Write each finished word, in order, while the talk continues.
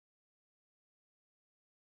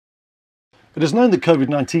It is known that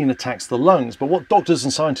COVID-19 attacks the lungs, but what doctors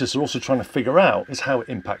and scientists are also trying to figure out is how it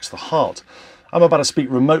impacts the heart. I'm about to speak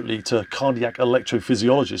remotely to cardiac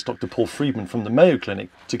electrophysiologist Dr. Paul Freidman from the Mayo Clinic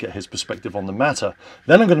to get his perspective on the matter.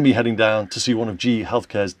 Then I'm going to be heading down to see one of GE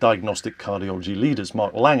Healthcare's diagnostic cardiology leaders,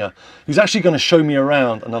 Mark Langer, who's actually going to show me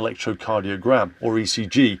around an electrocardiogram, or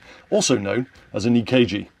ECG, also known as an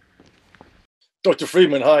EKG. Dr.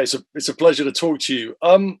 Freidman, hi, it's a pleasure to talk to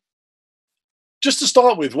you. Just to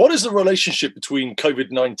start with, what is the relationship between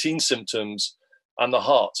COVID-19 symptoms and the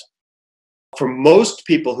heart? For most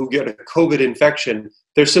people who get a COVID infection,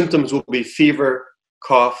 their symptoms will be fever,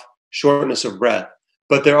 cough, shortness of breath.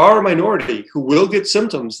 But there are a minority who will get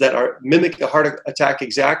symptoms that mimic a heart attack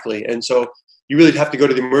exactly. And so you really have to go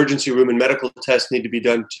to the emergency room and medical tests need to be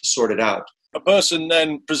done to sort it out. A person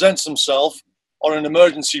then presents themselves on an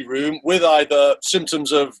emergency room with either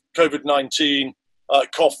symptoms of COVID-19,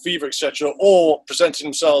 cough, fever, etc., or presenting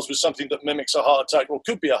themselves with something that mimics a heart attack or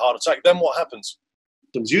could be a heart attack. Then what happens?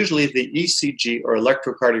 Usually the ECG or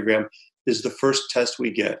electrocardiogram is the first test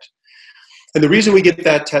we get. And the reason we get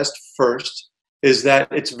that test first is that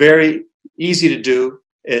it's very easy to do.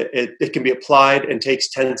 It can be applied and takes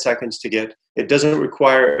 10 seconds to get. It doesn't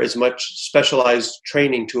require as much specialized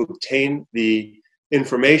training to obtain the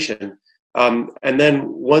information. And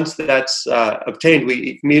then once that's obtained,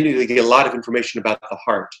 we immediately get a lot of information about the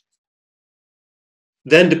heart.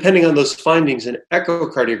 Then, depending on those findings, an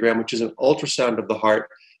echocardiogram, which is an ultrasound of the heart,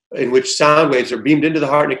 in which sound waves are beamed into the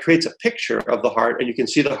heart and it creates a picture of the heart, and you can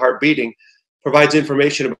see the heart beating, provides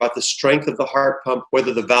information about the strength of the heart pump,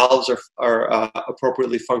 whether the valves are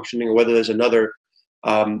appropriately functioning, or whether there's another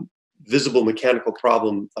visible mechanical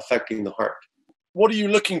problem affecting the heart. What are you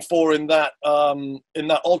looking for in that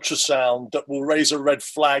ultrasound that will raise a red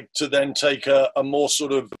flag to then take a more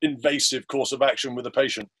sort of invasive course of action with the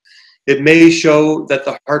patient? It may show that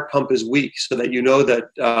the heart pump is weak, so that you know that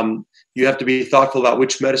you have to be thoughtful about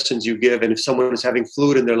which medicines you give. And if someone is having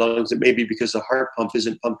fluid in their lungs, it may be because the heart pump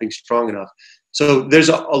isn't pumping strong enough. So there's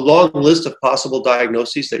a long list of possible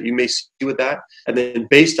diagnoses that you may see with that. And then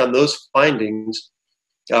based on those findings,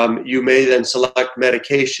 you may then select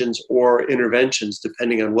medications or interventions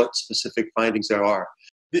depending on what specific findings there are.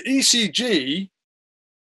 The ECG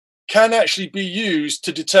can actually be used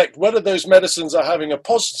to detect whether those medicines are having a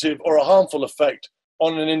positive or a harmful effect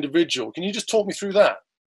on an individual. Can you just talk me through that?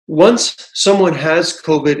 Once someone has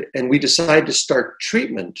COVID and we decide to start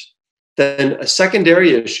treatment, then a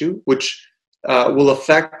secondary issue, which will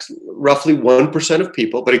affect roughly 1% of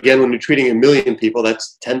people, but again, when you're treating 1 million people,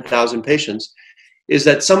 that's 10,000 patients, is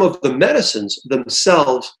that some of the medicines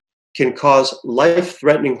themselves can cause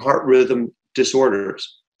life-threatening heart rhythm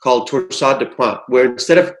disorders called torsades de pointes, where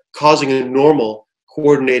instead of causing a normal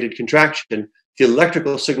coordinated contraction, the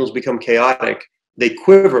electrical signals become chaotic, they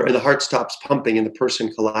quiver, and the heart stops pumping and the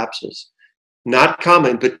person collapses. Not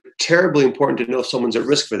common, but terribly important to know if someone's at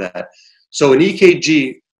risk for that. So an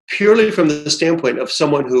EKG, purely from the standpoint of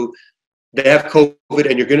someone who they have COVID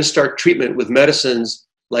and you're going to start treatment with medicines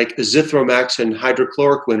like azithromycin,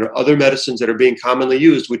 hydrochloroquine, or other medicines that are being commonly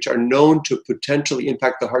used, which are known to potentially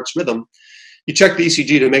impact the heart's rhythm, you check the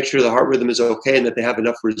ECG to make sure the heart rhythm is okay and that they have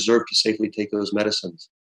enough reserve to safely take those medicines.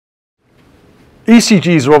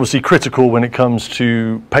 ECGs are obviously critical when it comes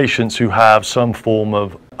to patients who have some form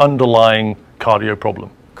of underlying cardio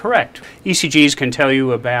problem. Correct. ECGs can tell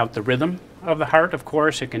you about the rhythm of the heart, of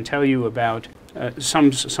course. It can tell you about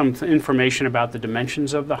some information about the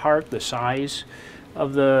dimensions of the heart, the size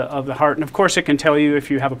of the heart, and of course it can tell you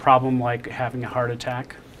if you have a problem like having a heart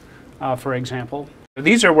attack, for example.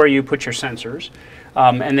 These are where you put your sensors,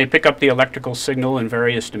 and they pick up the electrical signal in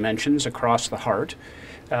various dimensions across the heart,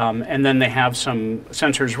 and then they have some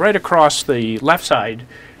sensors right across the left side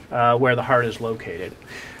where the heart is located.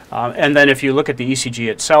 And then if you look at the ECG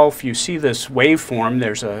itself, you see this waveform.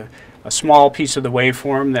 There's a small piece of the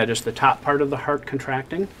waveform that is the top part of the heart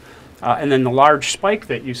contracting. And then the large spike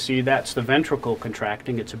that you see, that's the ventricle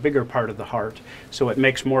contracting. It's a bigger part of the heart, so it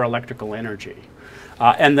makes more electrical energy.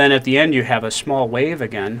 And then at the end you have a small wave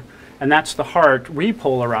again, and that's the heart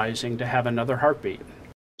repolarizing to have another heartbeat.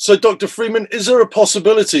 So Dr. Freidman, is there a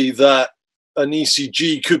possibility that an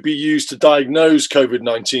ECG could be used to diagnose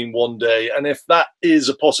COVID-19 one day? And if that is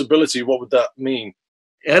a possibility, what would that mean?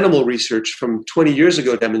 Animal research from 20 years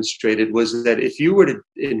ago demonstrated was that if you were to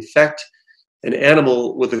infect an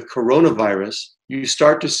animal with a coronavirus, you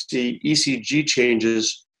start to see ECG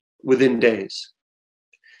changes within days.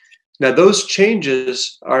 Now, those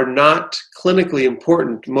changes are not clinically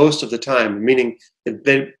important most of the time, meaning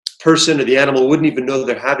the person or the animal wouldn't even know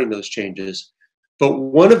they're having those changes. But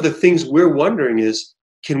one of the things we're wondering is,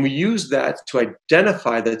 can we use that to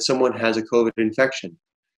identify that someone has a COVID infection?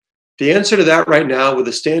 The answer to that right now with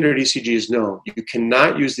a standard ECG is no. You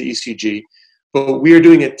cannot use the ECG, but we are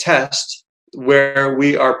doing a test where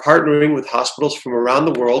we are partnering with hospitals from around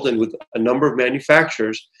the world and with a number of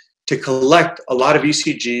manufacturers to collect a lot of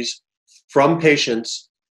ECGs from patients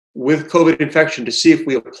with COVID infection to see if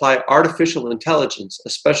we apply artificial intelligence, a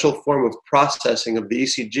special form of processing of the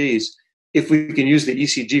ECGs, if we can use the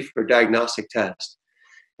ECG for a diagnostic test.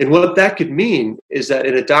 And what that could mean is that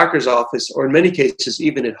in a doctor's office, or in many cases,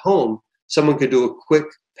 even at home, someone could do a quick,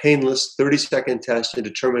 painless 30-second test and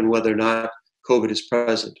determine whether or not COVID is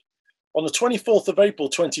present. On the 24th of April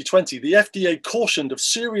 2020, the FDA cautioned of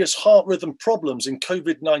serious heart rhythm problems in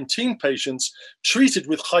COVID-19 patients treated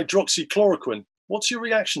with hydroxychloroquine. What's your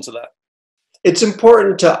reaction to that? It's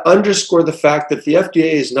important to underscore the fact that the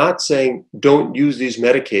FDA is not saying don't use these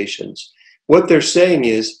medications. What they're saying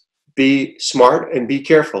is be smart and be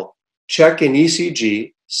careful. Check an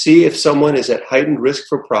ECG, see if someone is at heightened risk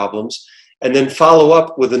for problems, and then follow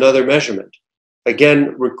up with another measurement.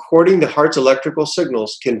 Again, recording the heart's electrical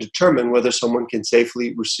signals can determine whether someone can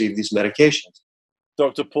safely receive these medications.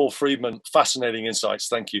 Dr. Paul Freidman, fascinating insights.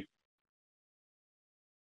 Thank you.